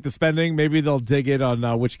didn't like the spending, maybe they'll dig in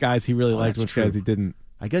on which guys he really liked, which guys he didn't.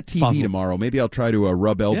 I got TV tomorrow. Maybe I'll try to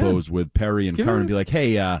rub elbows with Perry and Curran and be like,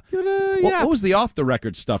 hey, what was the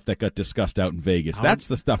off-the-record stuff that got discussed out in Vegas? That's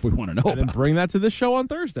the stuff we want to know about. And bring that to this show on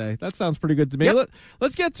Thursday. That sounds pretty good to me. Yep.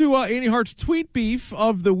 Let's get to Andy Hart's tweet beef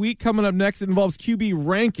of the week coming up next. It involves QB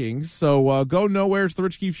rankings. So go nowhere. It's the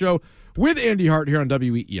Rich Keefe Show with Andy Hart here on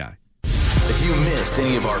WEEI. If you missed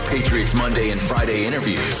any of our Patriots Monday and Friday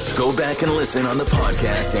interviews, go back and listen on the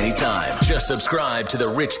podcast anytime. Just subscribe to The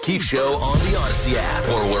Rich Keefe Show on the Odyssey app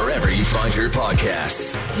or wherever you find your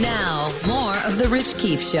podcasts. Now, more of The Rich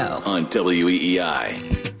Keefe Show on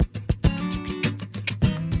WEEI.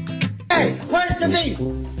 Hey, where's the beef?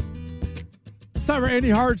 It's time for Andy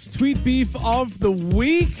Hart's tweet beef of the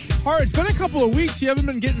week. Hart, it's been a couple of weeks. You haven't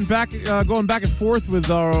been getting going back and forth with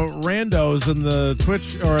randos in the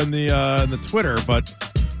Twitch or in the Twitter, but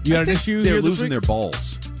you got an issue. They're losing their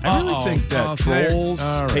balls. I really think that trolls,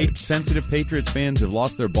 sensitive Patriots fans have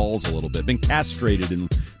lost their balls a little bit, been castrated in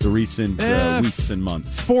the recent weeks and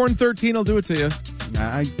months. 4-13 will do it to you.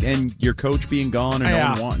 And your coach being gone and no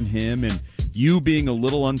one wanting him, and you being a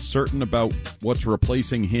little uncertain about what's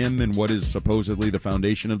replacing him and what is supposedly the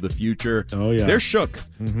foundation of the future. Oh, yeah. They're shook.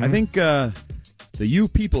 I think the You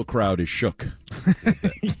People crowd is shook.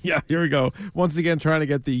 Yeah, here we go. Once again, trying to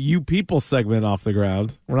get the You People segment off the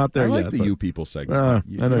ground. We're not there yet. I like the You People segment.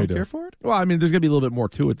 I know you care for it? Well, I mean, there's going to be a little bit more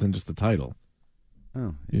to it than just the title.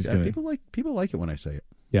 Oh, people like it when I say it.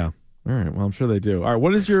 Yeah. All right. Well, I'm sure they do. All right.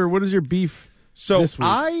 What is your beef? So this week?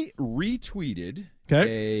 I retweeted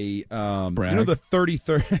the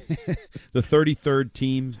 33rd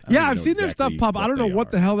team. Yeah, I've seen their stuff pop. I don't know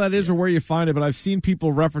what the hell that is or where you find it, but I've seen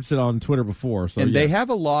people reference it on Twitter before. So they have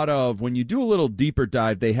a lot of, when you do a little deeper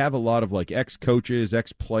dive, they have a lot of like ex-coaches,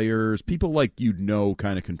 ex-players, people like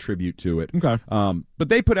kind of contribute to it. Okay. But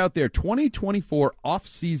they put out their 2024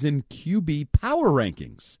 off-season QB power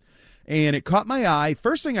rankings, and it caught my eye.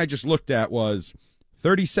 First thing I just looked at was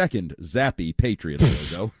 32nd Zappy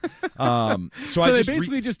Patriots logo. So they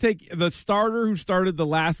basically just take the starter who started the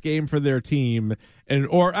last game for their team,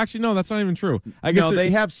 or actually, no, that's not even true. I guess they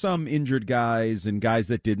have some injured guys and guys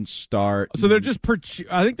that didn't start. So they're just,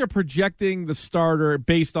 I think they're projecting the starter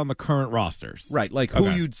based on the current rosters. Right, like who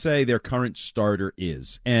you'd say their current starter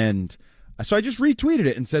is. And so I just retweeted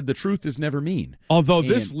it and said the truth is never mean. Although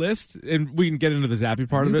this list, and we can get into the Zappy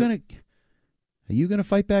part of it. Are you going to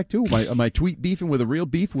fight back, too? Am I tweet beefing with a real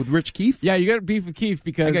beef with Rich Keefe? Yeah, you got beef with Keefe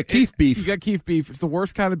because... I got Keefe beef. You got Keefe beef. It's the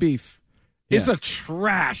worst kind of beef. Yeah. It's a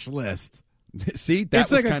trash list. See?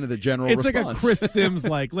 That was kind of the general response. It's like a Chris Sims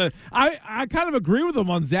list. I kind of agree with him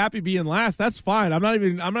on Zappy being last. That's fine. I'm not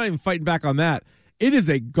even fighting back on that. It is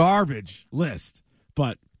a garbage list.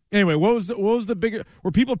 But anyway, what was the bigger...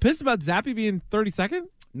 Were people pissed about Zappy being 32nd?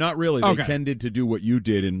 Not really. They tended to do what you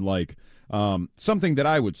did in something that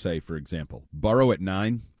I would say, for example, Burrow at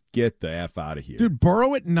 9, get the F out of here. Dude,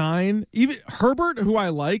 Burrow at 9, even Herbert, who I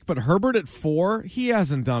like, but Herbert at 4, he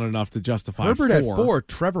hasn't done enough to justify Herbert at 4,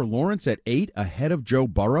 Trevor Lawrence at 8, ahead of Joe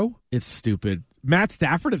Burrow? It's stupid. Matt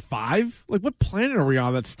Stafford at 5? Like, what planet are we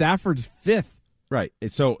on that Stafford's 5th? Right.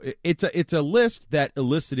 So it's a list that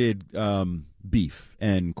elicited beef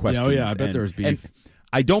and questions. Yeah, I bet there was beef. And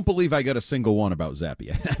I don't believe I got a single one about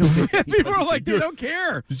Zappy. People are like, they don't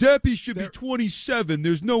care. Zappy should be 27.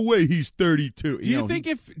 There's no way he's 32. Do you think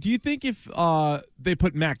if they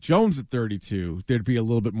put Mac Jones at 32, there'd be a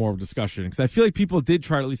little bit more of a discussion? Because I feel like people did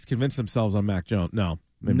try to at least convince themselves on Mac Jones. No,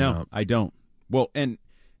 I don't. Well, and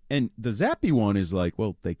the Zappy one is like,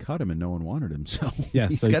 well, they cut him and no one wanted him, so yes,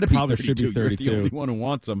 he's got to be 32. Should be 32. You're the only one who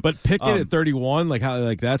wants him. But Pickett at 31,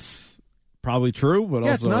 that's probably true. But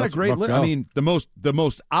yeah, also, it's not a great list. I mean, the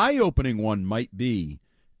most eye-opening one might be,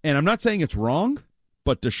 and I'm not saying it's wrong,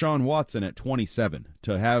 but Deshaun Watson at 27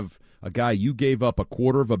 to have a guy you gave up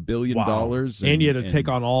 $250 million and you had to take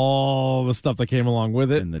on all the stuff that came along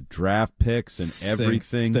with it, and the draft picks and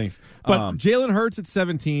everything. Stinks. But Jalen Hurts at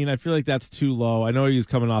 17, I feel like that's too low. I know he was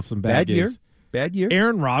coming off some bad year. Bad year.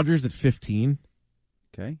 Aaron Rodgers at 15.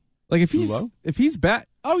 Okay, like if he's bad,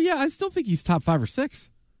 oh yeah, I still think he's top 5 or 6.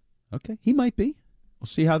 Okay, he might be. We'll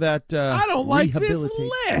see how that. I don't like this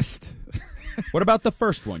list. What about the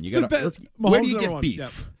first one? You got where do you get beef? Yeah.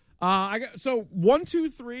 I got 1, 2,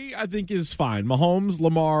 3. I think is fine. Mahomes,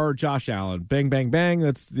 Lamar, Josh Allen. Bang, bang, bang.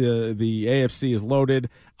 That's the AFC is loaded.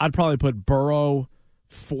 I'd probably put Burrow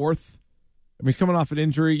 4th. I mean, he's coming off an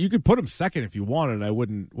injury. You could put him 2nd if you wanted. I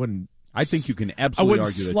wouldn't. I think you can absolutely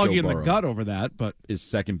argue that slug Joe you in Burrow the gut over that, but is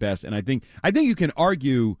second best. And I think you can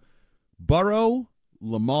argue Burrow,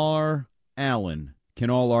 Lamar, Allen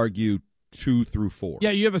can all argue 2 through 4.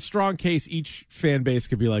 Yeah, you have a strong case. Each fan base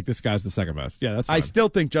could be like, this guy's the second best. Yeah, that's fine. I still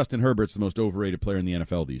think Justin Herbert's the most overrated player in the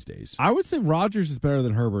NFL these days. I would say Rodgers is better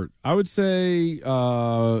than Herbert. I would say,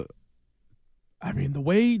 the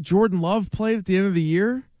way Jordan Love played at the end of the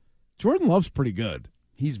year, Jordan Love's pretty good.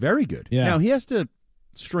 He's very good. Yeah. Now, he has to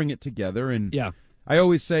string it together. And yeah. I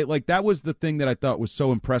always say, that was the thing that I thought was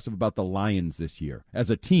so impressive about the Lions this year. As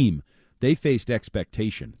a team, they faced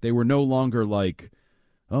expectation. They were no longer like,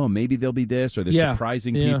 oh, maybe they'll be this, or they're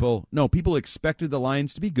surprising people. No, people expected the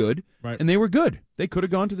Lions to be good, right. And they were good. They could have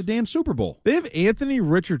gone to the damn Super Bowl. They have Anthony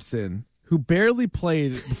Richardson, who barely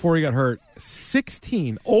played before he got hurt,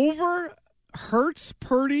 16, over Hurts,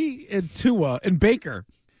 Purdy, and Tua, and Baker.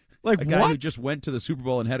 Like, a guy what? who just went to the Super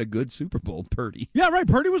Bowl and had a good Super Bowl, Purdy. Yeah, right.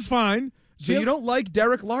 Purdy was fine. So you don't like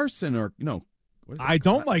Derek Larson or, no. I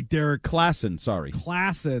don't like Derek Klassen, sorry.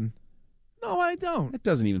 Klassen. No, I don't. That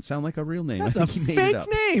doesn't even sound like a real name. That's I think a he made fake it up.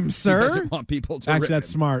 name, sir. He doesn't want people to Actually, rip that's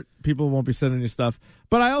him. smart. People won't be sending you stuff.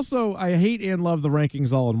 But I hate and love the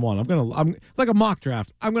rankings all in one. I'm like a mock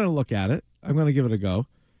draft. I'm gonna look at it. I'm gonna give it a go.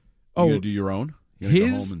 Oh, you gonna do your own?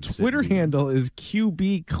 His Twitter handle is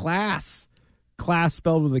QB Class. Class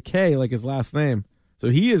spelled with a K, like his last name. So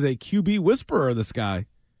he is a QB whisperer. This guy.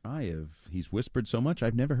 He's whispered so much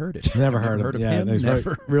I've never heard it. Never heard of him. He's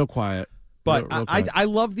never. Real quiet. But I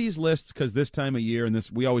love these lists because this time of year, and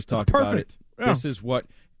this we always talk about it. Yeah. This is what,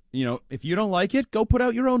 if you don't like it, go put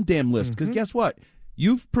out your own damn list. Because guess what?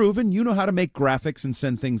 You've proven you know how to make graphics and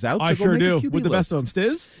send things out. I so sure go do. make a QB With the list. best of them,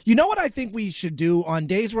 Stiz? You know what I think we should do on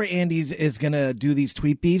days where Andy's is going to do these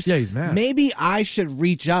tweet beefs? Yeah, he's mad. Maybe I should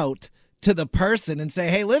reach out to the person and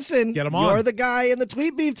say, hey, listen, Get him on. you're the guy in the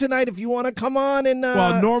tweet beef tonight if you want to come on and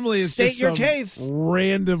normally it's state just your some case.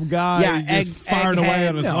 Random guy just fired away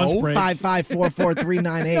on his lunch break.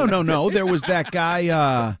 5544398. No. There was that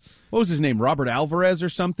guy, what was his name? Robert Alvarez or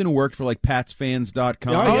something, who worked for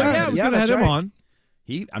PatsFans.com. Oh, yeah. I was going to have him on.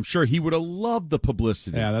 I'm sure he would have loved the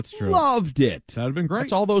publicity. Yeah, that's true. Loved it. That would have been great.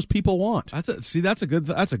 That's all those people want. That's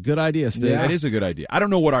a good idea, Steve. Yeah, it is a good idea. I don't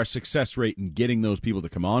know what our success rate in getting those people to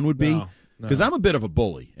come on would be, because I'm a bit of a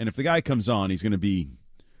bully, and if the guy comes on, he's going to be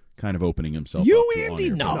kind of opening himself. Andy,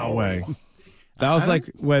 no way. That was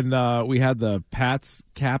like when we had the Pats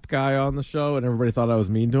cap guy on the show, and everybody thought I was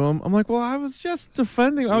mean to him. I'm like, well, I was just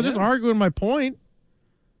defending. I was just arguing my point.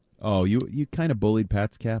 Oh, you kind of bullied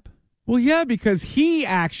Pat's cap? Well, yeah, because he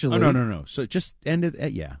actually... Oh, no. So just ended...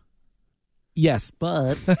 yeah. Yes,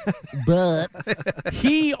 but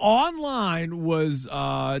he online was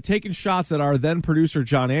taking shots at our then producer,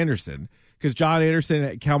 John Anderson, because John Anderson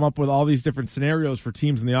had come up with all these different scenarios for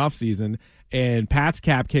teams in the offseason, and Pat's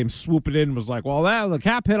cap came swooping in and was like, well, the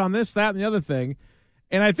cap hit on this, that, and the other thing.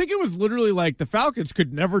 And I think it was literally like the Falcons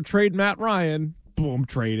could never trade Matt Ryan. Boom,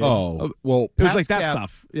 traded. Oh, well, it was like that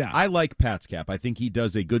stuff. Yeah, I like Pat's cap. I think he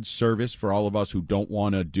does a good service for all of us who don't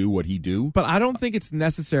want to do what he do. But I don't think it's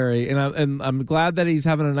necessary, and I'm glad that he's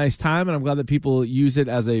having a nice time, and I'm glad that people use it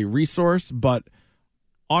as a resource. But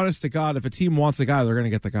honest to God, if a team wants a guy, they're going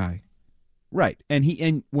to get the guy. Right,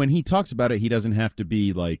 and when he talks about it, he doesn't have to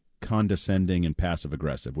be like condescending and passive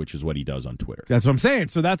aggressive, which is what he does on Twitter. That's what I'm saying.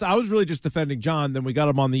 So I was really just defending John. Then we got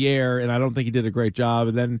him on the air, and I don't think he did a great job.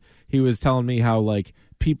 And then he was telling me how like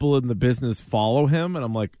people in the business follow him, and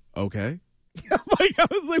I'm like, okay. I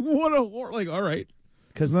was like, what a like, all right.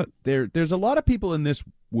 Because there's a lot of people in this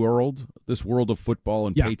world of football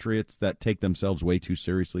and Patriots that take themselves way too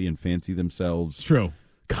seriously and fancy themselves. True.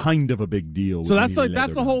 Kind of a big deal. So that's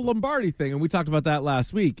the whole Lombardi thing, and we talked about that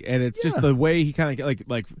last week. And it's just the way he kind of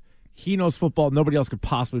like he knows football. Nobody else could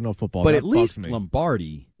possibly know football. But at least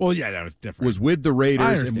Lombardi, that was different. Was with the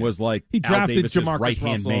Raiders and was like he drafted Al Davis's Jamarcus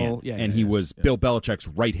right-hand Russell. man, and he was Bill Belichick's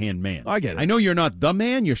right-hand man. I get it. I know you're not the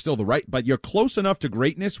man; you're still the right, but you're close enough to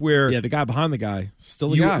greatness where the guy behind the guy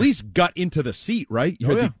still the you guy. At least got into the seat, right?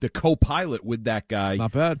 You're the co-pilot with that guy.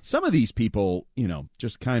 Not bad. Some of these people,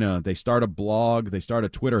 just kind of they start a blog, they start a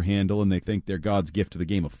Twitter handle, and they think they're God's gift to the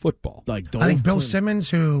game of football. I think Bill Simmons,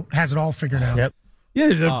 who has it all figured out. Yep. Yeah,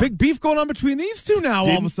 there's a big beef going on between these two now.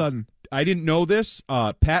 All of a sudden, I didn't know this.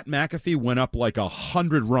 Pat McAfee went up like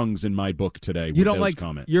 100 rungs in my book today. You with don't those like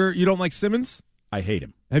comments. you don't like Simmons? I hate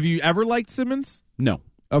him. Have you ever liked Simmons? No.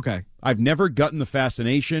 Okay. I've never gotten the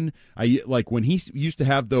fascination. I like when he used to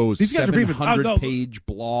have those 700-page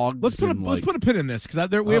blogs. Let's put a pin in this because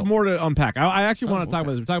we have more to unpack. I actually want to talk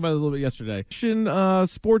about this. We talked about it a little bit yesterday.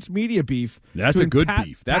 Sports media beef. That's a good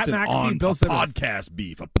beef. Pat That's an McAfee, Bill Simmons. podcast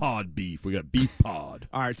beef, a pod beef. We got beef pod.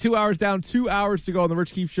 All right, 2 hours down, 2 hours to go on the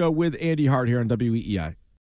Rich Keefe Show with Andy Hart here on WEEI.